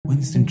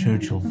Winston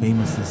Churchill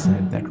famously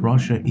said that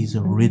Russia is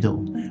a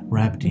riddle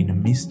wrapped in a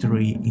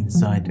mystery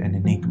inside an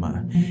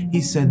enigma. He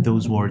said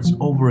those words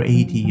over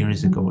 80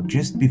 years ago,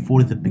 just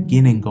before the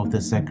beginning of the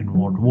Second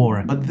World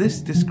War. But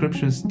this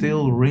description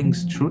still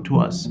rings true to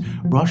us.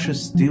 Russia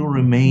still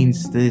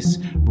remains this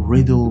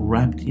riddle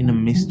wrapped in a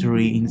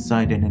mystery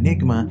inside an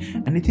enigma,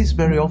 and it is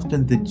very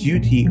often the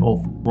duty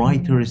of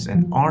writers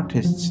and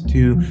artists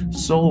to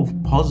solve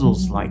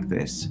puzzles like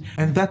this.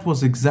 And that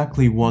was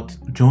exactly what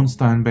John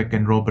Steinbeck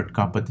and Robert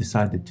Capa decided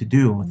to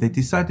do. They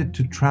decided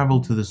to travel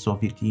to the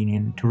Soviet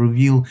Union to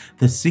reveal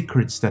the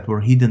secrets that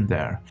were hidden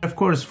there. Of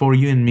course, for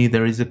you and me,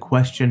 there is a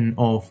question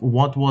of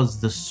what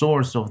was the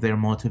source of their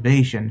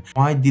motivation.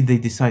 Why did they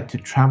decide to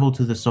travel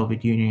to the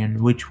Soviet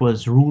Union, which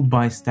was ruled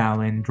by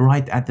Stalin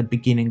right at the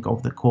beginning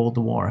of the Cold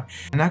War?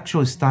 And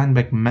actually,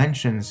 Steinbeck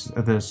mentions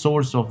the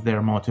source of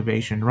their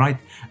motivation right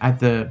at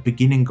the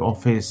beginning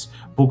of his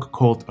book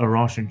called A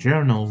Russian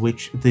Journal,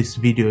 which this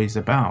video is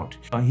about.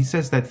 He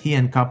says that he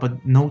and Capa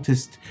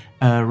noticed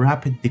a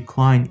rapid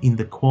decline in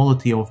the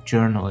quality of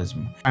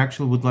journalism. I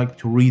actually would like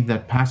to read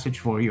that passage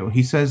for you.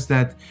 He says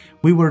that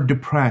we were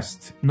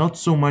depressed, not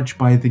so much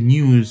by the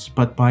news,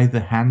 but by the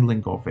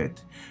handling of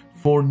it.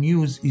 For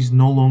news is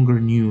no longer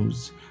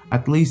news,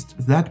 at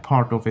least that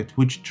part of it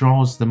which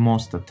draws the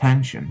most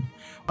attention.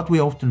 What we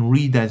often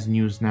read as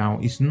news now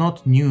is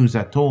not news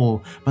at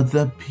all, but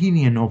the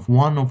opinion of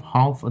one of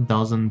half a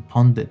dozen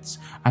pundits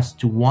as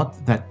to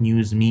what that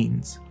news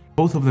means.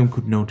 Both of them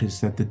could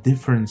notice that the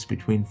difference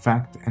between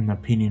fact and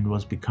opinion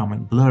was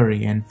becoming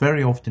blurry, and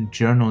very often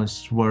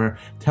journalists were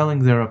telling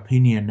their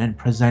opinion and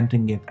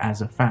presenting it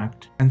as a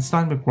fact. And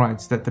Steinbeck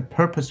writes that the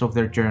purpose of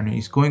their journey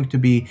is going to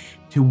be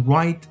to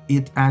write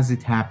it as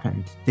it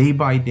happened, day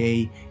by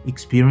day,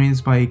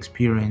 experience by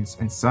experience,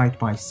 and sight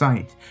by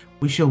sight.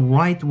 We shall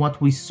write what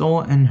we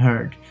saw and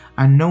heard.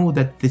 I know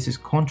that this is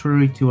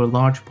contrary to a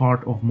large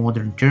part of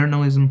modern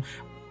journalism,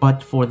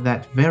 but for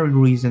that very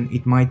reason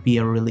it might be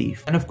a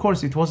relief. And of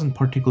course it wasn't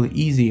particularly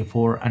easy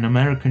for an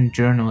American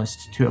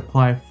journalist to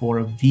apply for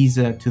a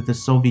visa to the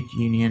Soviet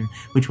Union,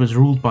 which was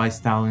ruled by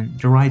Stalin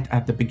right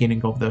at the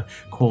beginning of the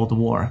Cold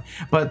War.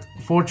 But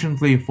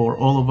fortunately for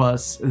all of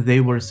us, they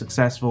were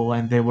successful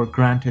and they were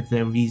granted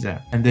their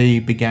visa and they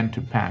began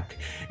to pack.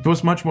 It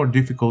was much more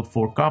difficult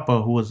for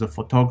Capa, who was a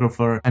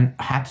photographer and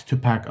had to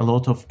pack a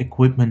lot of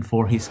equipment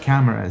for his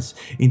cameras.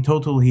 In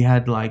total he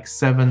had like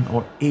 7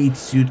 or 8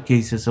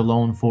 suitcases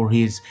alone for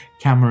his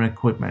camera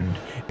equipment.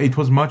 It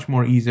was much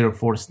more easier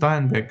for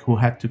Steinbeck, who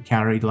had to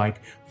carry like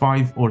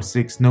 5 or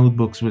 6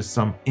 notebooks with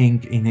some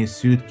ink in his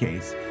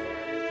suitcase.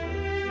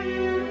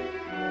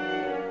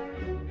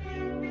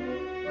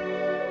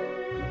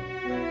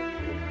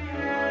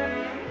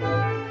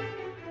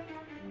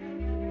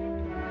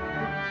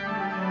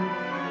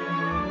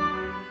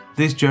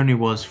 This journey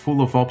was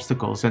full of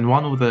obstacles, and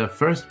one of the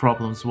first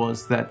problems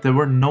was that there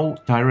were no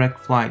direct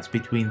flights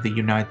between the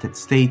United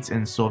States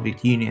and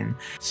Soviet Union,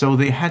 so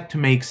they had to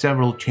make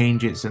several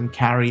changes and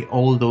carry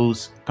all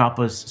those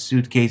Capa's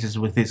suitcases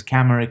with his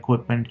camera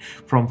equipment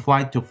from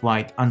flight to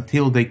flight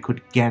until they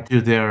could get to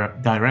their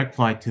direct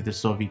flight to the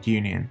Soviet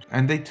Union.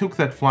 And they took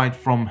that flight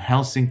from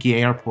Helsinki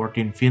airport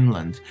in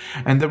Finland.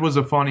 And there was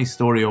a funny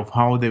story of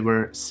how they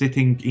were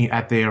sitting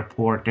at the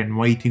airport and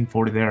waiting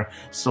for their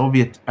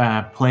Soviet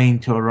plane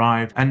to arrive.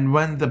 And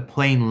when the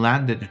plane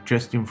landed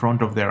just in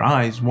front of their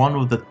eyes, one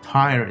of the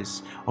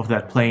tires of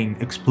that plane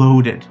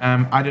exploded.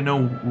 I don't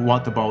know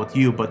what about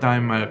you, but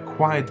I'm a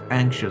quite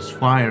anxious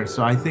flyer,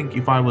 so I think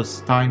if I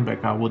was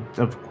Steinbeck, I would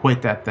have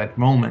quit at that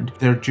moment.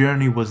 Their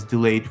journey was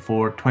delayed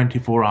for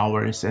 24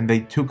 hours and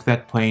they took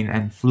that plane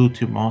and flew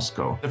to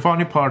Moscow. The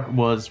funny part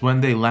was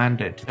when they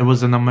landed, there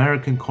was an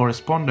American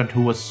correspondent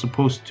who was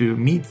supposed to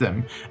meet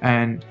them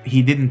and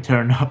he didn't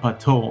turn up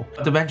at all.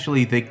 But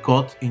eventually they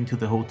got into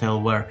the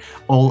hotel where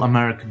all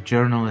American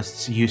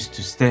journalists used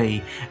to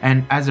stay,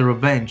 and as a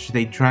revenge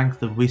they drank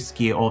the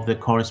whiskey of the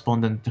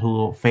correspondent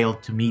who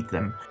failed to meet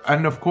them.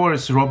 And of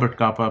course Robert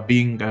Capa,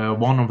 being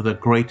one of the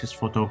greatest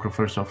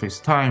photographers of his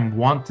time,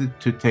 wanted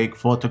to take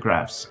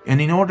photographs, and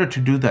in order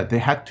to do that they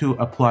had to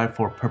apply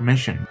for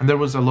permission, and there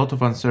was a lot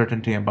of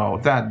uncertainty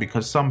about that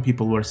because some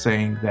people were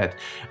saying that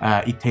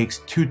it takes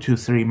 2 to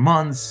 3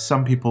 months,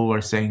 some people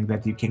were saying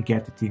that you can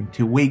get it in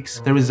 2 weeks.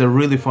 There is a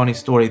really funny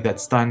story that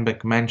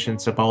Steinbeck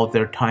mentions about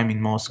their time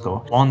in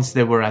Moscow. Once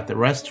they were at the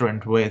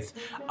restaurant with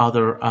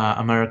other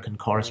American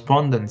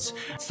correspondents,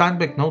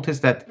 Steinbeck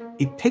noticed that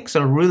it takes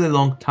a really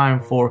long time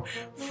for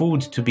food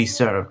to be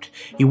served.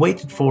 He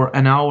waited for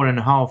an hour and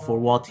a half for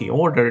what he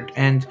ordered,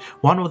 and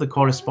one of the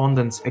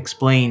correspondents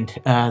explained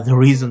the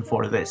reason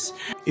for this.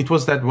 It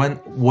was that when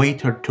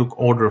waiter took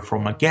order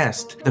from a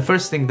guest, the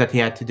first thing that he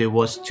had to do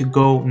was to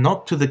go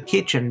not to the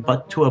kitchen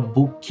but to a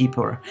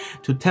bookkeeper,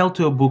 to tell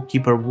to a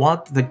bookkeeper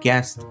what the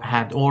guest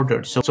had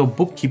ordered, so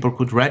bookkeeper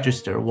could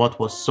register what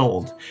was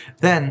sold.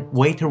 Then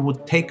waiter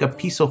would take a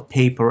piece of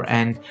paper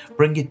and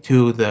bring it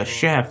to the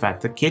chef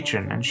at the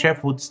kitchen, and chef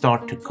chef would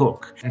start to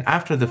cook. And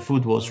after the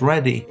food was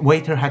ready,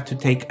 waiter had to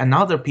take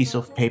another piece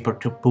of paper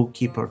to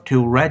bookkeeper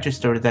to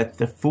register that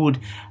the food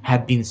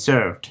had been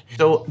served.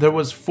 So there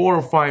was 4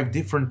 or 5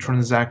 different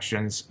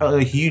transactions,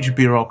 a huge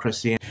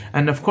bureaucracy.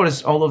 And of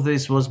course, all of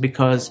this was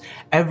because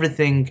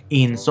everything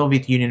in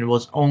Soviet Union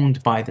was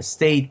owned by the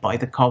state, by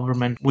the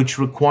government, which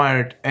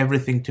required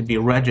everything to be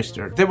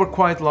registered. They were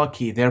quite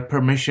lucky. Their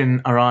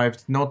permission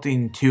arrived not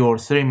in 2 or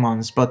 3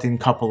 months, but in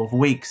a couple of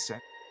weeks.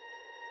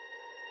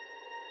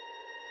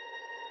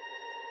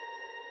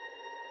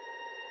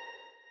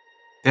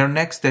 Their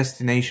next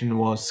destination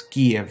was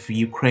Kiev,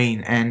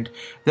 Ukraine, and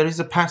there is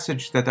a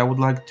passage that I would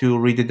like to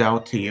read it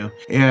out to you.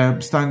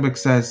 Steinbeck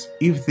says,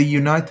 "If the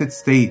United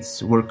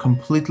States were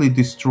completely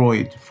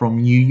destroyed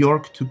from New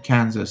York to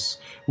Kansas,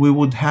 we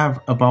would have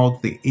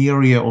about the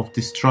area of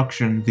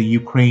destruction the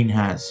Ukraine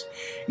has.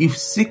 If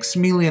 6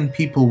 million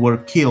people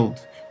were killed,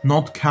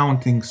 not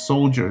counting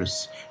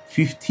soldiers,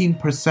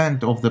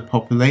 15% of the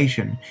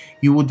population,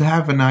 you would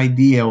have an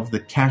idea of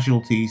the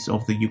casualties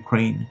of the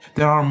Ukraine.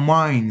 There are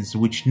mines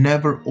which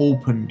never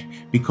opened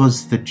because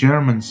the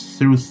Germans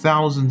threw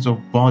thousands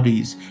of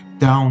bodies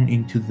down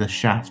into the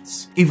shafts."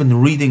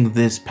 Even reading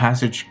this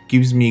passage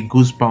gives me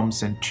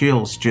goosebumps and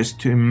chills just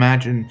to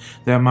imagine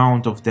the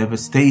amount of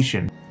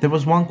devastation. There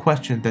was one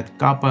question that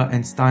Capa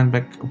and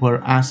Steinbeck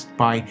were asked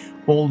by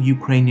all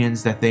Ukrainians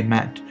that they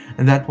met,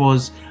 and that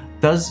was,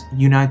 does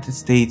United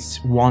States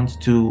want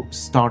to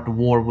start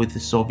war with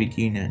the Soviet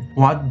Union?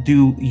 What do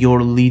your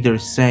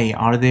leaders say?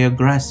 Are they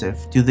aggressive?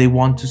 Do they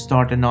want to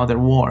start another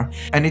war?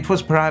 And it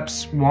was perhaps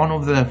one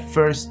of the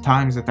first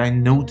times that I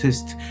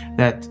noticed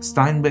that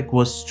Steinbeck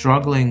was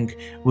struggling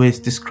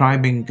with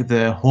describing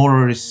the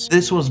horrors.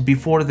 This was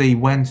before they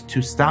went to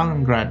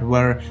Stalingrad,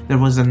 where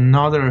there was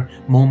another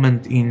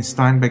moment in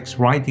Steinbeck's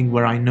writing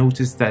where I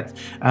noticed that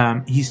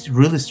he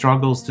really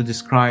struggles to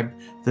describe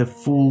the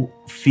full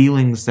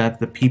feelings that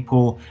the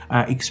people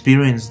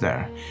experienced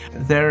there.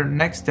 Their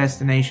next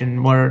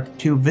destination were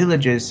 2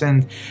 villages, and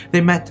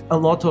they met a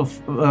lot of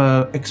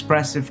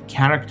expressive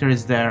characters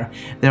there.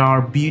 There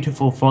are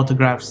beautiful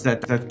photographs that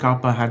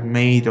Capa had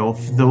made of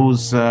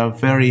those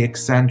very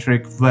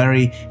eccentric,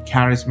 very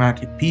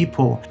charismatic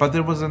people. But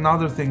there was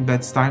another thing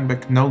that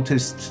Steinbeck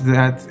noticed,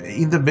 that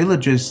in the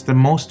villages, the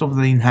most of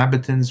the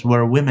inhabitants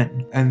were women,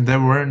 and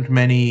there weren't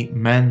many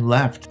men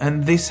left. And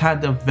this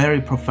had a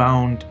very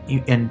profound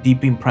and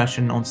deep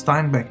impression on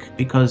Steinbeck,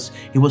 because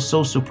he was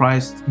so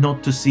surprised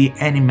not to see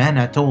any men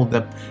at all.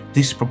 The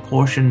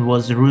disproportion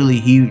was really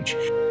huge.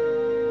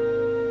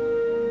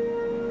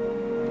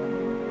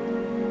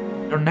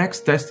 Our next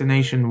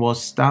destination was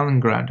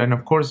Stalingrad, and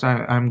of course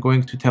I'm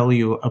going to tell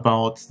you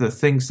about the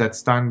things that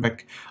Steinbeck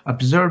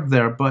observed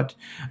there, but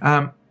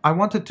I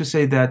wanted to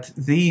say that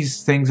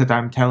these things that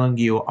I'm telling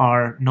you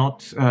are not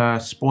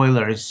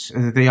spoilers.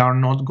 They are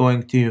not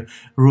going to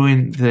ruin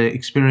the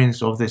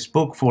experience of this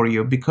book for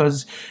you,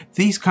 because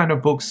these kind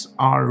of books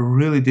are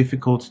really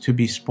difficult to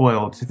be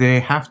spoiled. They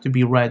have to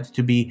be read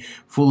to be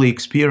fully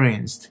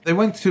experienced. They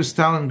went to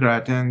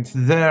Stalingrad, and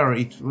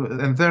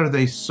there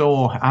they saw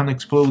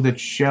unexploded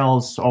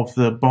shells of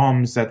the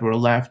bombs that were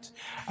left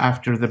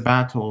after the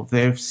battle.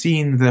 They've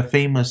seen the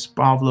famous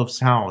Pavlov's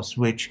house,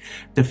 which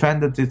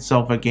defended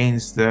itself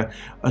against the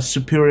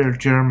superior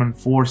German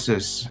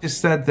forces. It is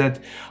said that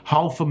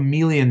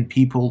 500,000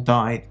 people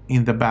died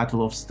in the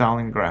Battle of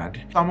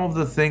Stalingrad. Some of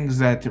the things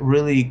that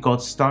really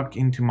got stuck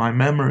into my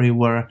memory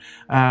were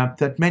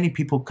that many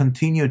people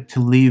continued to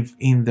live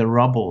in the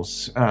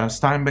rubbles.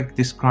 Steinbeck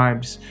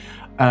describes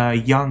a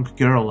young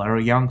girl, or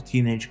a young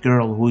teenage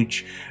girl,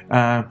 which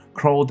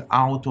crawled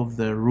out of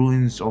the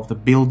ruins of the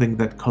building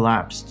that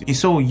collapsed. He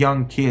saw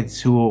young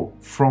kids who,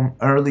 from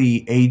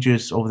early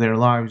ages of their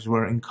lives,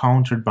 were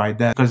encountered by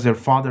death because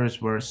their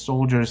fathers were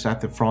soldiers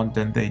at the front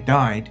and they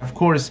died. Of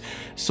course,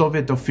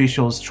 Soviet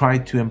officials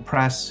tried to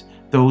impress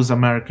those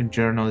American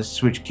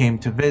journalists which came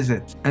to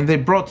visit, and they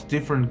brought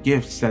different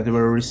gifts that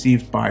were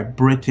received by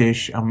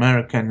British,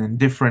 American, and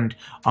different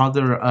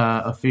other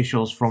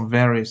officials from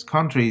various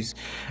countries.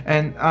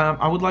 And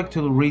I would like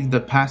to read the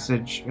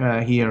passage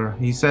here.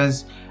 He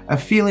says, "A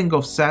feeling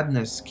of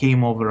sadness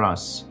came over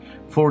us,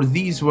 for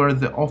these were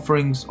the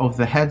offerings of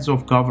the heads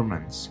of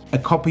governments: a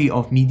copy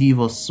of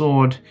medieval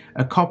sword,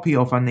 a copy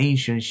of an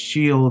ancient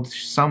shield,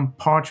 some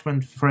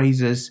parchment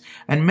phrases,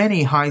 and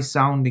many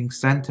high-sounding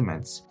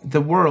sentiments.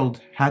 The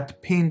world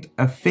had pinned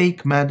a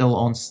fake medal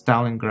on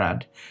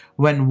Stalingrad,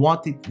 when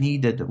what it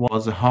needed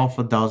was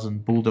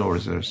 6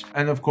 bulldozers."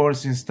 And of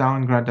course, in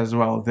Stalingrad as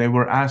well, they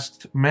were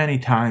asked many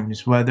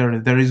times whether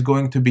there is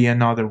going to be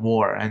another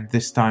war, and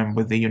this time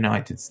with the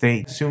United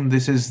States. I assume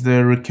this is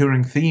the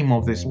recurring theme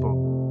of this book.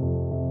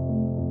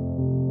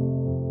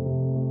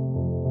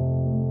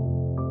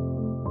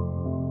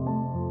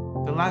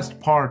 The last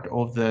part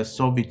of the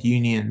Soviet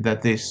Union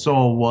that they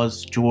saw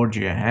was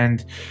Georgia,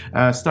 and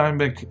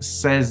Steinbeck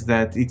says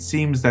that it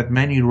seems that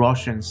many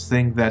Russians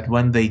think that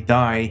when they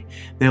die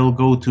they'll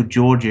go to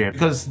Georgia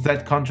because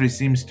that country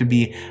seems to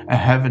be a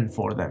heaven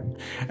for them.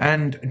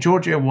 And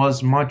Georgia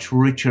was much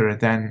richer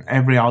than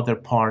every other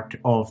part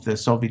of the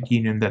Soviet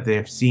Union that they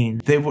have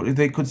seen.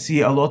 They could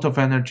see a lot of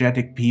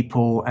energetic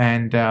people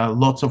and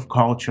lots of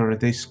culture.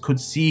 They could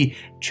see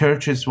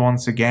churches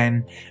once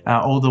again,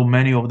 although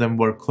many of them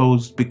were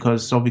closed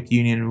because Soviet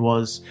Union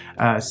was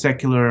a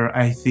secular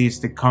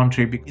atheistic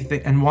country.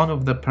 And one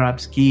of the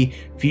perhaps key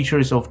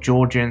features of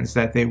Georgians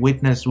that they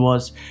witnessed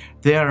was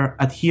their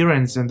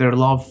adherence and their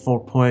love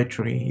for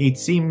poetry. It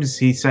seems,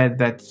 he said,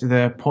 that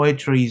the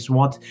poetry is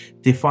what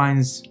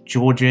defines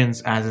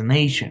Georgians as a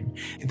nation.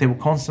 They were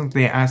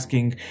constantly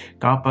asking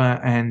Capa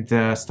and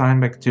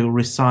Steinbeck to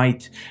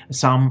recite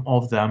some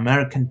of the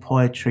American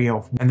poetry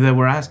and they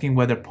were asking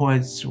whether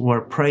poets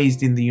were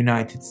praised in the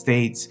United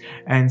States.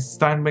 And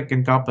Steinbeck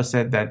and Capa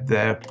said that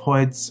the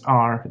poets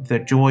are the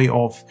joy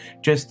of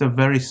just a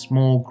very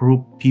small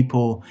group of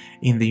people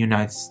in the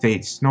United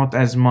States, not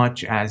as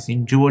much as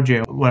in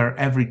Georgia, where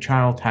every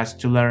child has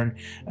to learn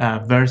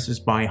verses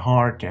by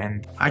heart.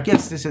 And I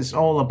guess this is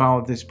all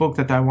about this book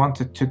that I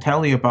wanted to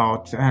tell you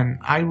about, and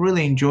I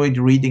really enjoyed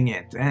reading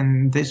it,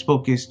 and this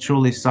book is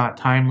truly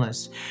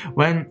timeless.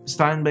 When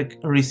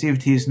Steinbeck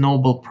received his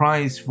Nobel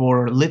Prize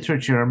for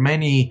Literature,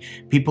 many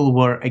people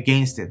were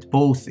against it,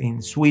 both in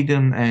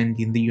Sweden and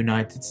in the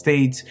United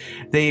States.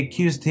 They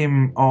accused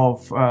him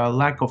of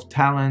lack of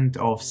talent,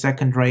 of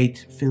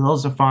second-rate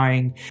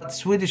philosophizing. The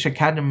Swedish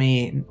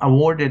Academy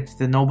awarded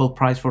the Nobel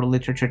Prize for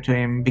Literature to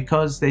him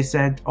because they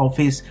said of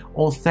his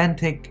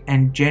authentic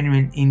and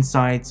genuine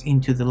insights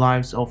into the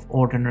lives of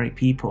ordinary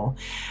people.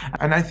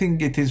 And I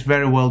think it is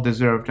very well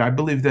deserved. I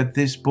believe that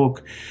this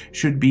book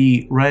should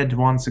be read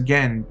once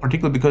again,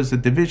 particularly because the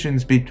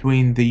divisions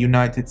between the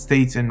United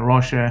States and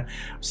Russia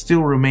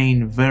still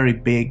remain very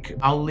big.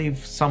 I'll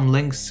leave some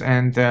links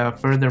and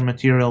further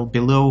material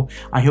below.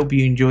 I hope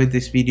you enjoyed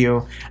this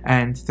video,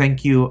 and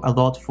thank you a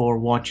lot for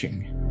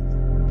watching.